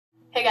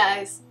Hey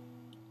guys,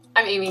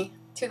 I'm Amy,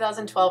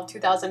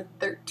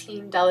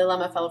 2012-2013 Dalai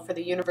Lama Fellow for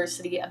the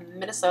University of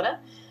Minnesota,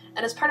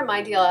 and as part of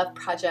my DLF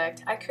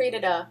project, I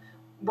created a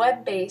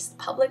web-based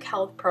public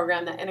health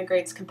program that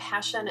integrates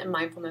compassion and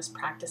mindfulness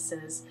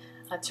practices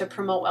to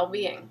promote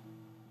well-being.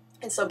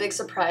 And so, big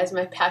surprise,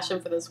 my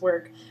passion for this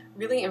work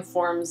really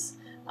informs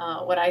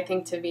what I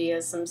think to be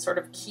as some sort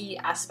of key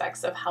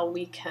aspects of how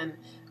we can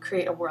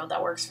create a world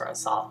that works for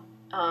us all.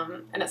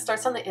 And it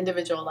starts on the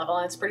individual level,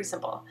 and it's pretty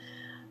simple.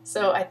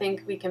 So I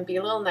think we can be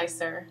a little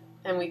nicer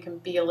and we can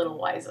be a little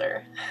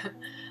wiser.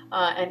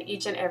 And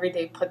each and every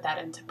day put that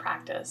into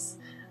practice.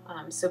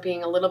 So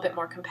being a little bit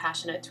more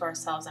compassionate to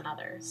ourselves and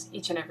others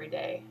each and every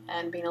day,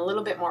 and being a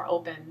little bit more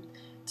open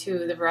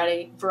to the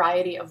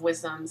variety of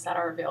wisdoms that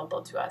are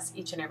available to us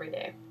each and every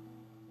day.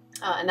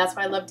 And that's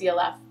why I love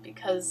DLF,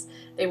 because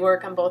they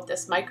work on both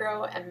this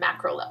micro and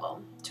macro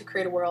level to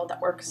create a world that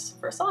works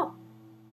for us all.